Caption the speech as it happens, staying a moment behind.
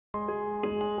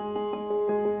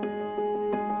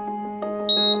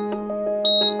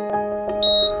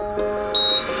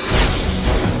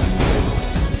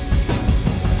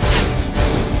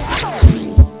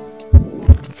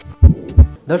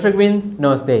दर्शकबिन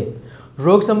नमस्ते।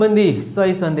 रोग सम्बन्धी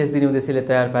सही सन्देश दिने उद्देश्यले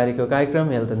तयार पारेको कार्यक्रम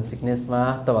हेल्थ एन्ड सिकनेसमा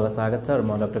तपाईलाई स्वागत छ र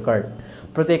म डाक्टर कर्ट।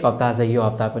 प्रत्येक हप्ता चाहिँ यो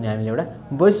हप्ता पनि हामीले एउटा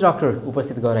वरिष्ठ डाक्टर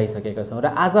उपस्थित गराइसकेका छौँ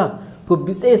र आजको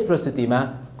विशेष प्रस्तुतिमा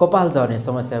कपाल झर्ने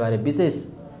समस्याबारे विशेष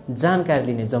जानकारी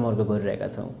लिने जमर्को गरिरहेका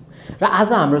छौँ र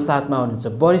आज हाम्रो साथमा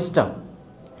हुनुहुन्छ वरिष्ठ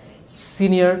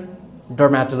सिनियर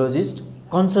डर्माटोलोजिस्ट,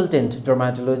 कन्सल्टेन्ट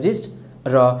डर्माटोलोजिस्ट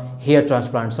र hair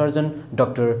transplant surgeon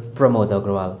doctor Pramod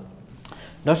Agrawal.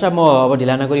 Doctor साहब, म अब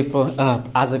ढिला नगरी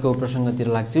आजको प्रसङ्गतिर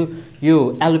लाग्छु। यो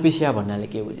एलोपेसिया भन्नाले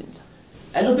के बुझिन्छ?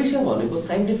 एलोपेसिया भनेको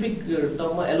साइन्टिफिक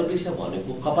टर्ममा एलोपेसिया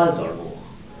भनेको कपाल झर्नु हो।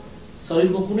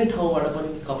 शरीरको कुनै ठाउँबाट पनि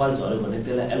कपाल झर्यो भने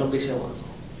त्यसलाई एलोपेसिया भन्छौँ।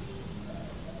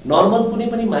 नर्मल कुनै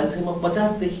पनि मान्छेमा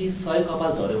 50 देखि 100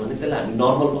 कपाल झर्यो भने त्यसलाई हामी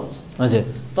नर्मल भन्छौँ। हजुर।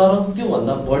 तर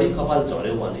त्योभन्दा बढी कपाल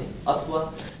झर्यो भने अथवा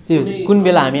त्यो कुन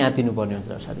बेला हामी आत्तिनु पर्ने हुन्छ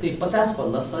डाक्टर साहब? 50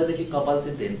 भन्दा 100 देखि कपाल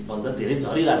चाहिँ भन्दा धेरै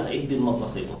झरिरहेछ एक दिनमा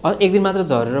कसैको। एक दिन मात्र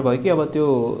झरेर भयो कि अब त्यो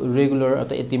रेगुलर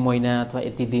अथवा यति महिना अथवा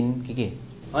यति दिन के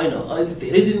होइन, अहिले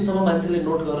धेरै दिनसम्म मान्छेले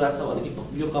नोट गरिरहेछ भने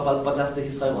कि यो कपाल 50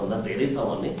 देखि 100 भन्दा धेरै छ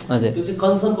भने त्यो चाहिँ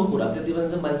कन्सर्नको कुरा। त्यति बेला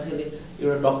चाहिँ मान्छेले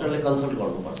एउटा डक्टरलाई कन्सल्ट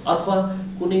गर्नुपर्छ। अथवा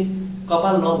कुनै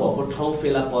कपाल नभएको ठाउँ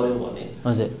फेला पर्यो भने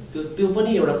हजुर त्यो पनि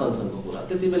एउटा कन्सर्नको कुरा।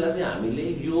 त्यति बेला चाहिँ हामीले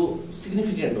यो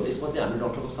सिग्निफिकेन्ट हो, यसमा चाहिँ हामीले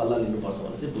डक्टरको सल्लाह लिनुपर्छ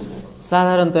भने चाहिँ बुझ्नुपर्छ।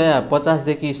 साधारणतया 50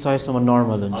 देखि 100 सम्म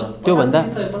नर्मल हुन्छ। त्योभन्दा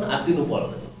आत्तिनु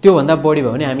पर्दैन। त्योभन्दा बढी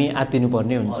भयो भने हामी आत्तिनु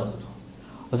पर्ने हुन्छ।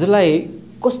 हजुरलाई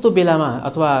कस्तो बेलामा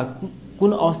अथवा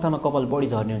कुन अवस्थामा कपाल बढी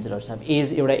झर्ने हुन्छ डाक्टर साहब?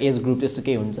 एज एउटा एज ग्रुप त्यस्तो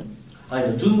केही हुन्छ? होइन,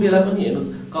 जुन बेला पनि हेर्नुहोस्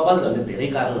कपाल झर्ने धेरै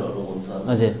कारणहरू हुन्छ।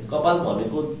 हजुर। कपाल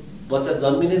भनेको बच्चा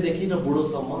जन्मिनेदेखि र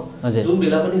बुढोसम्म जुन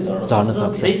बेला पनि झर्न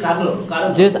सक्छ। धेरै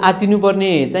कारण जस आत्तिनु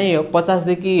पर्ने चाहिँ 50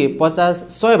 देखि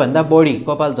 100 भन्दा बढी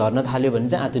कपाल झर्न थाल्यो भने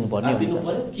चाहिँ आत्तिनु पर्ने हुन्छ।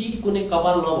 कि कुनै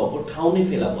कपाल नभएको ठाउँ नै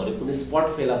फेला पर्यो, कुनै स्पट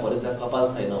फेला पर्यो जहाँ कपाल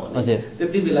छैन भने हजुर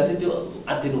त्यति बेला चाहिँ त्यो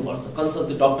आत्तिनु पर्छ। कन्सल्ट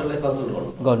त्यो डक्टरलाई कन्सल्ट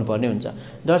गर्नुपर्ने हुन्छ।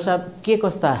 डाक्टर साहब, के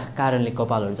कस्ता कारणले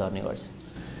कपालहरू झर्ने गर्छ?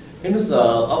 हेर्नुहोस्,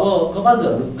 अब कपाल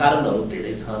झर्नु कारणहरू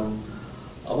धेरै छन्।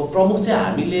 अब प्रमुख चाहिँ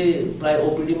हामीले प्राय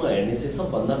ओपिडीमा हेर्ने चाहिँ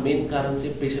सबभन्दा मेन कारण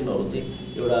चाहिँ पेसेन्टहरू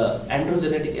चाहिँ एउटा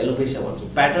एन्ड्रोजेनेटिक एलोपेसिया भन्छौँ,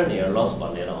 प्याटर्न हेयर लस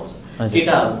भनेर आउँछ।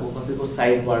 केटाहरूको कसैको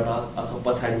साइडबाट अथवा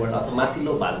पछाडिबाट अथवा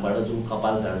माथिल्लो भागबाट जुन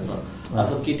कपाल जान्छ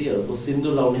अथवा केटीहरूको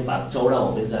सिन्दुर लाउने भाग चौडा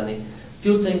हुँदै जाने,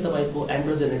 त्यो चाहिँ तपाईँको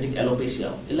एन्ड्रोजेनेटिक एलोपेसिया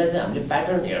हो। यसलाई चाहिँ हामीले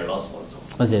प्याटर्न हेयर लस भन्छौँ।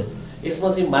 हजुर। यसमा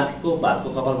चाहिँ माथिको भागको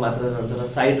कपाल मात्र जान्छ र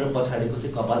साइड र पछाडिको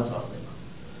चाहिँ कपाल झर्दैन।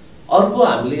 अर्को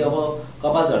हामीले अब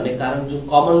कपाल झर्ने कारण जुन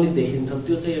कमनली देखिन्छ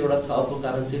त्यो चाहिँ एउटा छ। अर्को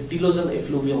कारण चाहिँ टिलोजन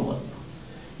एफ्लुभियम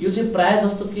भन्छ। यो चाहिँ प्रायः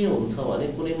जस्तो के हुन्छ भने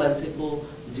कुनै मान्छेको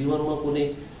जीवनमा कुनै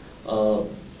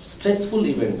स्ट्रेसफुल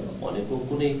इभेन्ट भनेको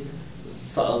कुनै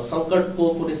सङ्कटको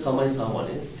कुनै समय छ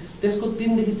भने त्यसको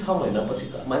 3 देखि 6 महिनापछि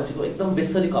मान्छेको एकदम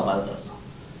बेसरी कपाल झर्छ।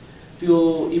 त्यो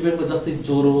इभेन्टको जस्तै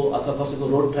ज्वरो अथवा कसैको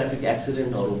रोड ट्राफिक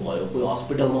एक्सिडेन्टहरू भयो, कोही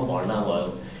हस्पिटलमा भर्ना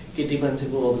भयो, केटी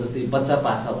मान्छेको अब जस्तै बच्चा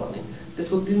पाछ भने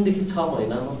त्यसको 3 देखि 6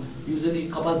 महिनामा युजली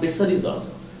कपाल बेसरी झर्छ।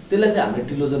 त्यसलाई चाहिँ हामीले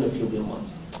टिलोजन एफ्लुभियम भन्छ।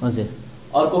 हजुर।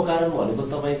 अर्को कारण भनेको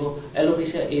तपाईँको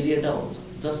एलोपेसिया एरिएटा हुन्छ,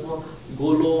 जसमा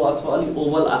गोलो अथवा अलिक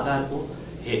ओभल आकारको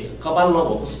कपाल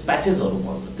नभएको प्याचेसहरू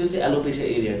भन्छ। त्यो चाहिँ एलोपेसिया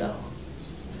एरिएटा हो।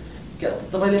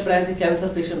 तपाईँले प्रायः चाहिँ क्यान्सर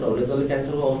पेसेन्टहरूले जसले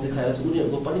क्यान्सरको औषधि खाएर चाहिँ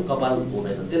उनीहरूको पनि कपाल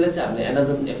हुँदैन, त्यसलाई चाहिँ हामीले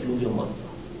एनाजन एफ्लुभियम भन्छ।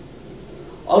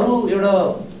 अरू एउटा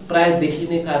प्रायः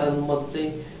देखिने कारणमा चाहिँ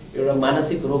एउटा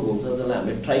मानसिक रोग हुन्छ जसलाई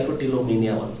हामीले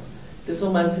ट्राइकोटिलोमेनिया भन्छ। त्यसमा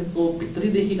मान्छेको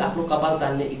भित्रीदेखि आफ्नो कपाल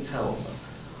तान्ने इच्छा हुन्छ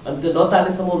अनि त्यो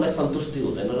नतानेसम्म उसलाई सन्तुष्टि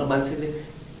हुँदैन र मान्छेले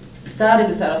बिस्तारै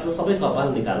बिस्तारै आफ्नो सबै कपाल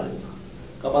निकालिदिन्छ।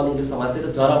 कपाल उसले समातेर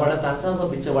जराबाट तान्छ र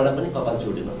बिचबाट पनि कपाल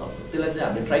जोडिन सक्छ। त्यसलाई चाहिँ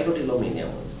हामीले ट्राइकोटिलोमेनिया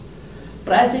भन्छ।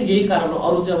 प्रायः चाहिँ यही कारण हो।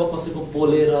 अरू चाहिँ अब कसैको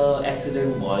पोलेर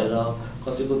एक्सिडेन्ट भएर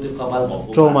कसैको त्यो कपाल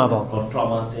भएको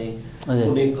ट्रमा चाहिँ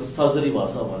कुनै सर्जरी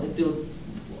भएछ भने त्यो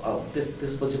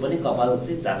त्यसपछि पनि कपाल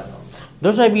चाहिँ जान सक्छ।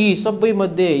 डाक्टर साहब, यी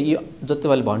सबैमध्ये यो जति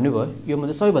बेला भन्नुभयो यो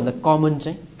मध्ये सबैभन्दा कमन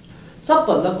चाहिँ?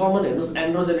 सबभन्दा कमन हेर्नुहोस्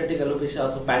एन्ड्रोजेनेटिक एलोपेसिया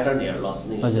अथवा प्याटर्न हेयर लस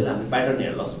नै। हजुर। हामी प्याटर्न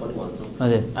हेयर लस पनि भन्छौँ।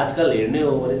 हजुर। आजकल हेर्ने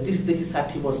हो भने 30 देखि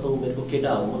 60 वर्ष उमेरको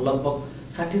केटाहरूमा लगभग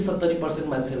 60-70%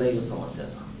 मान्छेलाई यो समस्या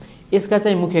छ। यसका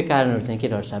चाहिँ मुख्य कारणहरू चाहिँ के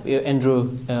डाक्टर साहब? यो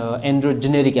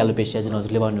एन्ड्रोजेनेटिक एलोपेसिया जुन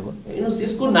हजुरले भन्नुभयो, हेर्नुहोस्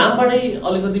यसको नामबाटै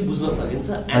अलिकति बुझ्न सकिन्छ।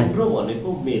 एन्ड्रो भनेको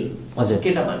मेल, हजुर,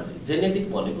 केटा मान्छे,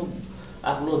 जेनेटिक भनेको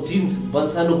आफ्नो जिन्स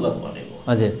वंशानुगत भनेको।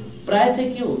 हजुर। प्रायः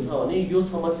चाहिँ के हुन्छ भने यो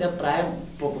समस्या प्रायः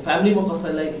फ्यामिलीमा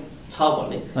कसैलाई छ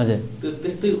भने हजुर त्यो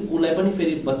त्यस्तै उसलाई पनि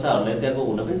फेरि बच्चाहरूलाई त्यहाँको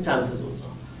हुन पनि चान्सेस हुन्छ।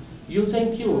 यो चाहिँ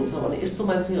के हुन्छ भने यस्तो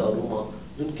मान्छेहरूमा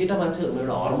जुन केटा मान्छेहरूमा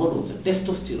एउटा हर्मोन हुन्छ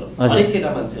टेस्टोस्टेरोन, हरेक केटा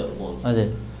मान्छेहरूको हुन्छ। हजुर।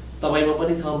 तपाईमा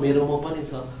पनि छ, मेरोमा पनि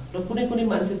छ र कुनै कुनै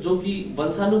मान्छे जो कि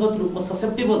वंशानुगत रूपमा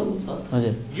ससेप्टेबल हुन्छ।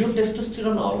 हजुर। यो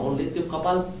टेस्टोस्टेरोन हर्मोनले त्यो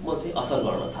कपालमा चाहिँ असर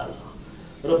गर्न थाल्छ।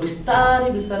 र बिस्तारै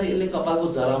बिस्तारै यसले कपालको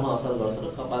जरामा असर गर्छ र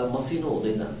कपाल मसिनो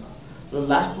हुँदै जान्छ र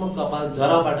लास्टमा कपाल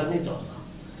जराबाट नै झर्छ।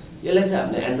 यसलाई चाहिँ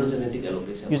हामीले एन्ड्रोजेनेटिक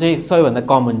एलोपेसिया। यो चाहिँ सबैभन्दा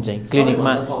कमन चाहिँ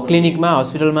क्लिनिकमा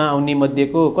हस्पिटलमा आउने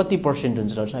मध्येको कति %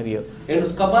 हुन्छ डाक्टर साहब यो?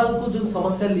 हेर्नुहोस्, कपालको जुन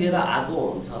समस्या लिएर आएको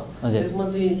हुन्छ त्यसमा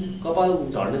चाहिँ कपाल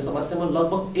झर्ने समस्यामा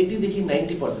लगभग 80 देखि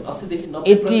 90%, 80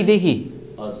 देखि 90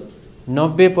 हजुर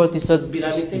 90%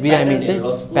 बिरामी चाहिँ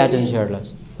प्याटर्न हेयर लस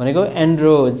भनेको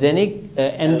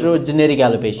एन्ड्रोजेनेरिक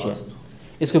एलोपेसिया।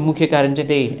 यसको मुख्य कारण चाहिँ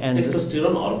त्यही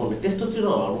टेस्टोस्टेरोन हर्मोन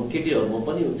केटीहरुमा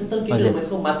पनि हुन्छ, तर केटीहरुमा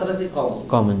यसको मात्रा चाहिँ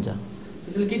कम हुन्छ।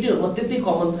 त्यसैले केटीहरुमा त्यति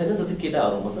कमन छैन जति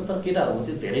केटाहरुमा छ, तर केटाहरुमा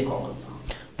चाहिँ धेरै कमन छ।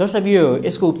 डाक्टर साहब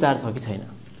यसको उपचार छ कि छैन?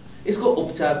 यसको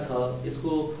उपचार छ।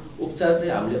 यसको उपचार चाहिँ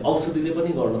हामीले औषधिले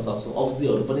पनि गर्न सक्छौँ,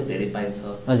 औषधिहरू पनि धेरै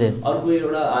पाइन्छ। हजुर। अर्को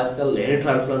एउटा आजकल हेयर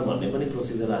ट्रान्सप्लान्ट भन्ने पनि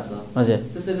प्रोसिजर आछ। हजुर।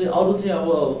 त्यसैले अरू चाहिँ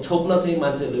अब छोप्न चाहिँ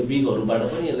मान्छेहरूले विगहरूबाट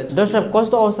पनि यसलाई। डाक्टर साहब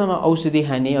कस्तो अवस्थामा औषधि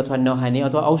खाने अथवा नखाने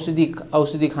अथवा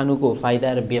औषधि खानुको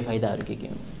फाइदा र बेफाइदाहरू के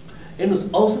हुन्छ?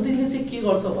 हेर्नुहोस्, औषधिले चाहिँ के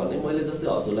गर्छ भने मैले जस्तै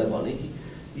हजुरलाई भने कि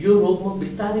यो रोगमा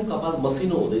बिस्तारै कपाल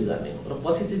मसिनो हुँदै जाने हो र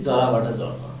पछि चाहिँ जराबाट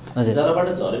झर्छ।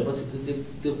 जराबाट झरेपछि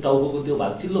त्यो टाउकोको त्यो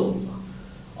भाग चिल्लो हुन्छ।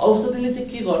 औषधिले चाहिँ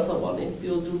के गर्छ भने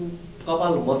त्यो जुन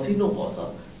कपाल मसिनो पर्छ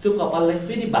त्यो कपाललाई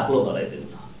फेरि बाक्लो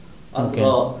गराइदिन्छ। र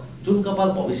जुन कपाल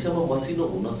भविष्यमा मसिनो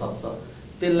हुन सक्छ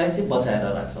त्यसलाई चाहिँ बचाएर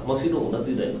राख्छ, मसिनो हुन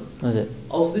दिँदैन। हजुर।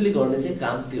 औषधिले गर्ने चाहिँ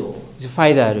काम त्यो हो।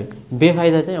 फाइदाहरू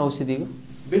बेफाइदा चाहिँ औषधिको?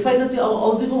 बेफाइदा चाहिँ अब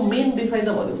औषधिको मेन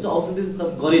बेफाइदा भनेको चाहिँ औषधि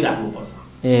चाहिँ गरिराख्नुपर्छ।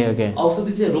 ओके।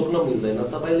 औषधि चाहिँ रोक्न मिल्दैन,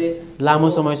 तपाईले लामो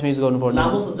समयसम्म युज गर्नुपर्छ।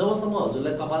 जबसम्म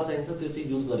हजुरलाई कपाल चाहिन्छ त्यो चाहिँ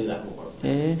युज गरिराख्नुपर्छ।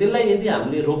 त्यसलाई यदि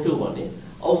हामीले रोक्यौँ भने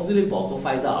औषधिले भएको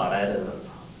फाइदा हराएर जान्छ।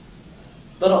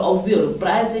 तर औषधिहरू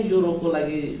प्राय चाहिँ यो रोगको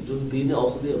लागि जुन दिने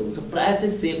औषधिहरू हुन्छ प्राय चाहिँ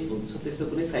सेफ हुन्छ, त्यस्तो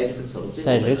कुनै साइड इफेक्ट्सहरू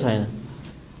चाहिँ छैन।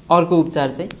 अर्को उपचार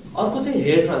चाहिँ? अर्को चाहिँ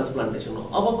हेयर ट्रान्सप्लान्टेसन हो।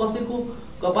 अब कसैको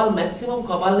कपाल म्याक्सिमम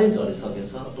कपाल नै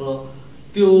झरिसकेछ र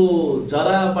त्यो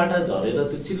जराबाट झरेर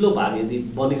त्यो चिल्लो भाग यदि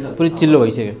बनिसक्यो, पुरै चिल्लो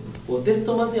भइसक्यो हो,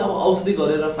 त्यस्तोमा चाहिँ अब औषधि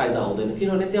गरेर फाइदा हुँदैन,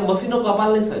 किनभने त्यहाँ मसिनो कपाल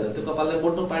नै छैन। त्यो कपाललाई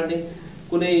मोटो पार्ने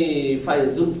कुनै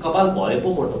जुन कपाल भए पो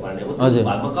मोटो पार्ने हो त्यो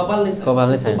भागमा कपाल नै छैन। त्यो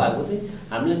भागमा चाहिँ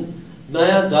हामीले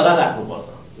नयाँ जरा राख्नुपर्छ।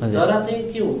 जरा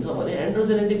चाहिँ के हुन्छ भने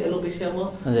एन्ड्रोजेनेटिक एलोपेसियामा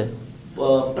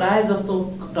प्राय जस्तो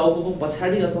टाउकोको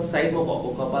पछाडि अथवा साइडमा भएको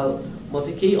कपालमा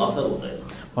चाहिँ केही असर हुँदैन।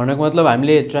 भन्नको मतलब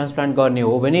हामीले ट्रान्सप्लान्ट गर्ने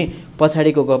हो भने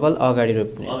पछाडिको कपाल अगाडि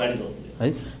रोप्ने है।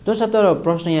 दोस्रो तर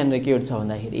प्रश्न यहाँनिर के छ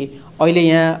भन्दाखेरि अहिले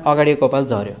यहाँ अगाडिको कपाल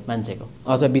झऱ्यो मान्छेको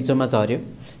अथवा बिचमा झऱ्यो,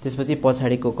 त्यसपछि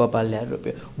पछाडिको कपाल ल्याएर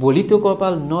रोप्यो, भोलि त्यो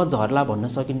कपाल नझर्ला भन्न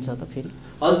सकिन्छ त फेरि?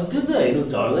 हजुर, त्यो चाहिँ हेर्नु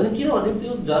झर्दैन, किनभने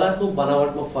त्यो जराको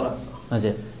बनावटमा फरक छ।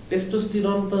 हजुर।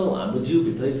 टेस्टोस्टेरोन त हाम्रो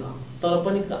जिउभित्रै छ, तर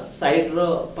पनि साइड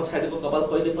र पछाडिको कपाल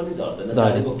कहिले पनि झर्दैन,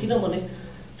 किनभने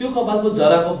त्यो कपालको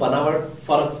जराको बनावट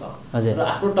फरक छ र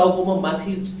आफ्नो टाउकोमा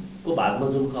माथिको भागमा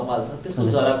जुन कपाल छ त्यसको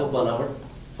जराको बनावट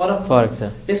फरक छ।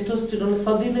 टेस्टोस्टेरोनले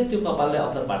सजिलै त्यो कपाललाई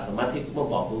असर पार्छ। माथिको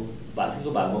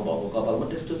भागमा भएको कपालमा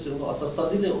टेस्टोस्टेरोनको असर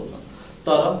सजिलै हुन्छ,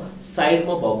 तर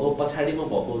साइडमा भएको पछाडिमा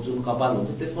भएको जुन कपाल हुन्छ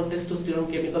त्यसमा टेस्टोस्टेरोन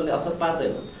केमिकलले असर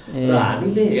पार्दैन। र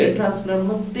हामीले हेयर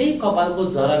ट्रान्सप्लान्टमा त्यही कपालको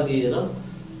जरा लिएर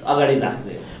अगाडि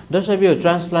राख्ने हो। डाक्टर साहब, यो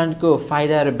ट्रान्सप्लान्टको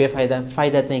फाइदा र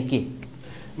फाइदा चाहिँ के?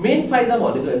 मेन फाइदा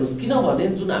भनेको हेर्नुहोस्, किनभने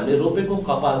जुन हामीले रोपेको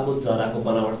कपालको जराको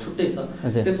बनावट छुट्टै छ,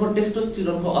 त्यसमा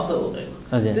टेस्टोस्टेरोनको असर हुँदैन।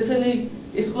 त्यसैले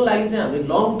यसको लागि चाहिँ हामीले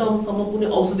लङ टर्मसम्म कुनै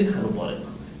औषधि खानु परेन।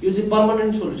 यो चाहिँ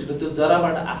पर्मानेन्ट सोल्युसन हो। त्यो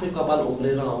जराबाट आफै कपाल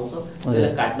उम्रेर आउँछ,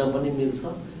 त्यसलाई काट्न पनि मिल्छ,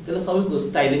 त्यसलाई सबैको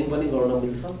स्टाइलिङ पनि गर्न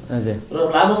मिल्छ र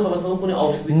लामो समयसम्म कुनै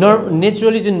औषधि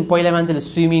नेचुरली जुन पहिला मान्छेले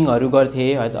स्विमिङहरू गर्थे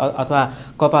अथवा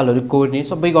कपालहरू कोर्ने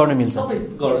सबै गर्न मिल्छ। सबै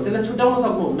गर्न, त्यसलाई छुट्याउन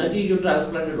सक्नुहुन्न कि यो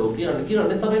ट्रान्सप्लान्टेड हो कि,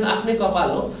 किनभने तपाईँको आफ्नै कपाल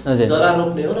हो, जरा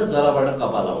रोप्ने हो र जराबाट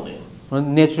कपाल आउने हो,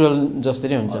 नेचुरल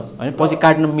जस्तै हुन्छ होइन। पछि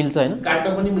काट्न मिल्छ होइन, काट्न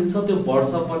पनि मिल्छ, त्यो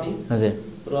बढ्छ पनि। हजुर।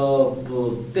 र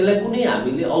त्यसलाई कुनै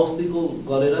हामीले औषधिको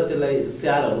गरेर त्यसलाई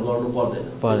स्याहारहरू गर्नु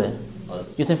पर्दैन।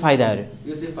 यो चाहिँ फाइदाहरू।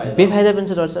 यो चाहिँ फाइदा। बेफाइदा पनि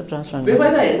छ डाक्टर साहब ट्रान्सप्लान्ट?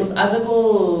 बेफाइदा हेर्नुहोस्, आजको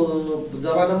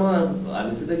जमानामा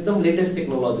हामीसित एकदम लेटेस्ट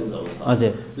टेक्नोलोजिजहरू छ।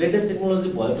 हजुर। लेटेस्ट टेक्नोलोजी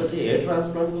भएपछि हेयर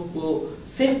ट्रान्सप्लान्टको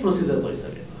सेफ प्रोसिजर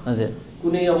भइसक्यो। हजुर।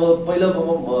 कुनै अब पहिलाको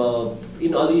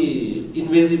अलि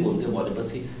इन्भेजिभ हुन्थ्यो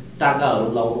भनेपछि टाकाहरू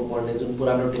लाउनु पर्ने जुन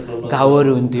पुरानो टेक्नोलोजी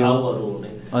घाउहरू हुन्थ्यो, घाउहरू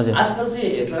हुने। हजुर। आजकल चाहिँ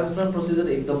हेयर ट्रान्सप्लान्ट प्रोसिजर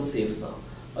एकदम सेफ छ।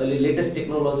 अहिले लेटेस्ट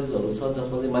टेक्नोलोजिजहरू छ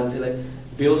जसमा चाहिँ मान्छेलाई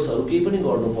बेहोसहरू केही पनि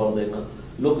गर्नु पर्दैन।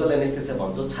 लोकल एनेस्थेसिया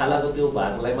भन्छ, छालाको त्यो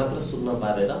भागलाई मात्र सुन्न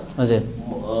पारेर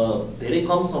धेरै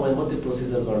कम समयमा त्यो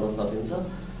प्रोसिजर गर्न सकिन्छ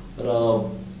र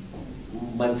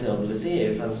मान्छेहरूले चाहिँ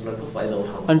हेयर ट्रान्सप्लान्टको फाइदा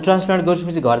उठाउँछ। अनि ट्रान्सप्लान्ट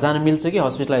गरेपछि घर जान मिल्छ कि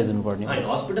हस्पिटलाइज हुनुपर्ने?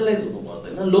 हस्पिटलाइज हुनु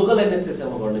पर्दैन, लोकल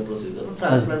एनेस्थेसियामा गर्ने प्रोसिजर हो।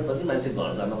 ट्रान्सप्लान्ट पछि मान्छे घर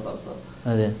जान सक्छ।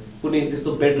 हजुर कुनै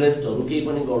त्यस्तो बेड रेस्टहरू केही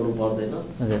पनि गर्नु पर्दैन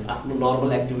हजुर आफ्नो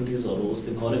नर्मल एक्टिभिटिजहरू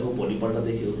उसले गरेको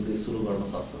भोलिपल्टदेखि उसले सुरु गर्न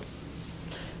सक्छ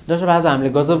डाक्टर साहब आज हामीले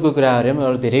गजबको कुराहरू हेऱ्यौँ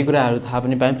अरू धेरै कुराहरू थाहा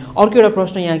पनि पायौँ अर्को एउटा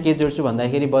प्रश्न यहाँ के जोड्छु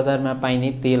भन्दाखेरि बजारमा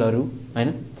पाइने तेलहरू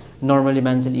होइन नर्मली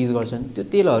मान्छेले युज गर्छन् त्यो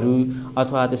तेलहरू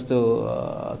अथवा त्यस्तो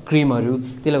क्रिमहरू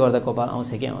त्यसले गर्दा कपाल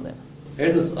आउँछ कि आउँदैन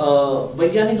हेर्नुहोस्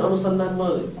वैज्ञानिक अनुसन्धानमा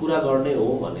कुरा गर्ने हो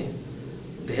भने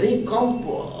धेरै कम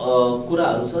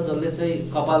कुराहरू छ जसले चाहिँ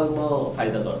कपालमा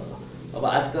फाइदा गर्छ अब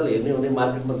आजकल हेर्ने हो भने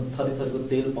मार्केटमा थरी थरीको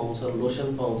तेल पाउँछ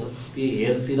लोसन पाउँछ के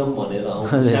हेयर सिरम भनेर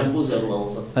आउँछ स्याम्पुजहरू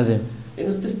आउँछ हजुर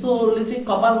हेर्नुहोस् त्यस्तोले चाहिँ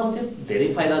कपालमा चाहिँ धेरै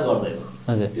फाइदा गर्दैन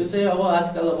हजुर त्यो चाहिँ अब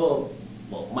आजकल अब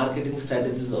मार्केटिङ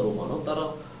स्ट्राटेजिजहरू भनौँ तर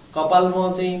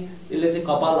कपालमा चाहिँ यसले चाहिँ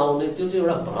कपाल आउने त्यो चाहिँ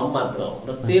एउटा भ्रम मात्र हो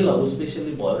र तेलहरू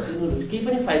स्पेसली भयो तिनीहरूले चाहिँ केही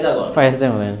पनि फाइदा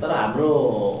गर्दैन तर हाम्रो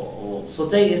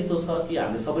सोचाइ यस्तो छ कि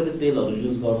हामीले सबैले तेलहरू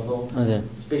युज गर्छौँ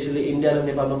स्पेसली इन्डिया र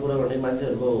नेपालमा कुरा गर्ने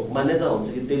मान्छेहरूको मान्यता हुन्छ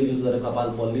कि तेल युज गरेर कपाल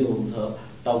बलियो हुन्छ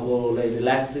टाउकोलाई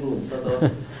रिल्याक्सिङ हुन्छ तर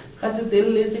खासै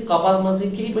तेलले चाहिँ कपालमा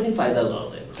चाहिँ केही पनि फाइदा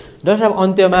गर्दैन डाक्टर साहब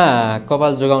अन्त्यमा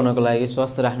कपाल जोगाउनको लागि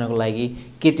स्वस्थ राख्नको लागि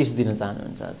के टिप्स दिन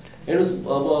चाहनुहुन्छ हेर्नुहोस्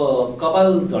अब कपाल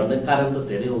झर्ने कारण त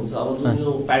धेरै हुन्छ अब जुन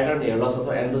यो प्याटर्न हेयर लस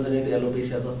अथवा एन्ड्रोजेनिक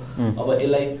एलोपेसिया त अब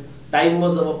यसलाई टाइममा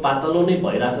जब पातलो नै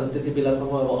भइरहेछ त्यति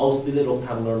बेलासम्म अब औषधिले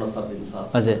रोकथाम गर्न सकिन्छ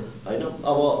होइन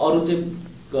अब अरू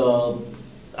चाहिँ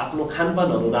आफ्नो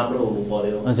खानपानहरू राम्रो हुनु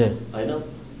पर्यो होइन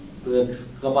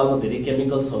कपालमा धेरै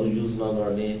केमिकल्सहरू युज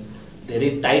नगर्ने धेरै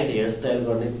टाइट हेयर स्टाइल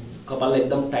गर्ने कपाललाई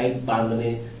एकदम टाइट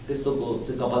बाँध्ने त्यस्तोको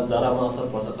चाहिँ कपाल जरामा असर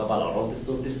पर्छ कपाल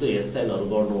हराउनु त्यस्तो हेयर स्टाइलहरू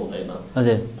गर्नु हुँदैन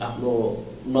आफ्नो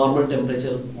नर्मल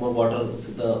टेम्परेचरमा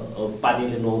वाटरसित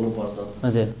पानीले नुहाउनु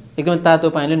पर्छ एकदम तातो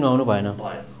पानीले नुहाउनु भएन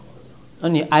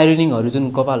अनि आइरनिङहरू जुन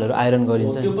कपालहरू आइरन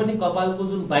गरिन्छ त्यो पनि कपालको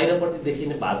जुन बाहिरपट्टि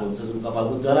देखिने भाग हुन्छ जुन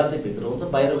कपालको जरा चाहिँ भित्र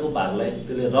हुन्छ बाहिरको भागलाई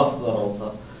त्यसले रफ गराउँछ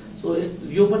सो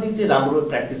यो पनि चाहिँ राम्रो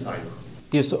प्र्याक्टिस होइन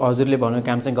त्यो हजुरले भन्नु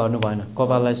काम चाहिँ गर्नु भएन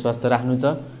कपाललाई स्वस्थ राख्नु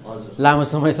छ लामो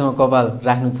समयसम्म कपाल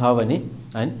राख्नु छ भने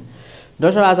होइन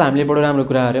डाक्टर साहब आज हामीले बडो राम्रो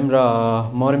कुरा गऱ्यौँ र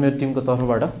म र मेरो टिमको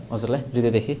तर्फबाट हजुरलाई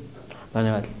हृदयदेखि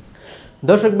धन्यवाद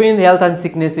दर्शकवृन्द हेल्थ एन्ड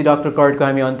सिकनेस डाक्टर कर्टको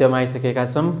हामी अन्त्यमा आइसकेका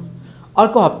छौँ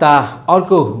अर्को हप्ता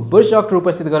अर्को वरिष्ठ डाक्टर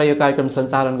उपस्थित गरेर यो कार्यक्रम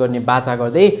सञ्चालन गर्ने बाचा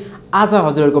गर्दै आज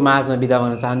हजुरहरूको माझमा बिदा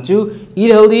गर्न चाहन्छु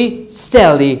it healthy stay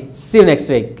healthy C you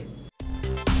next week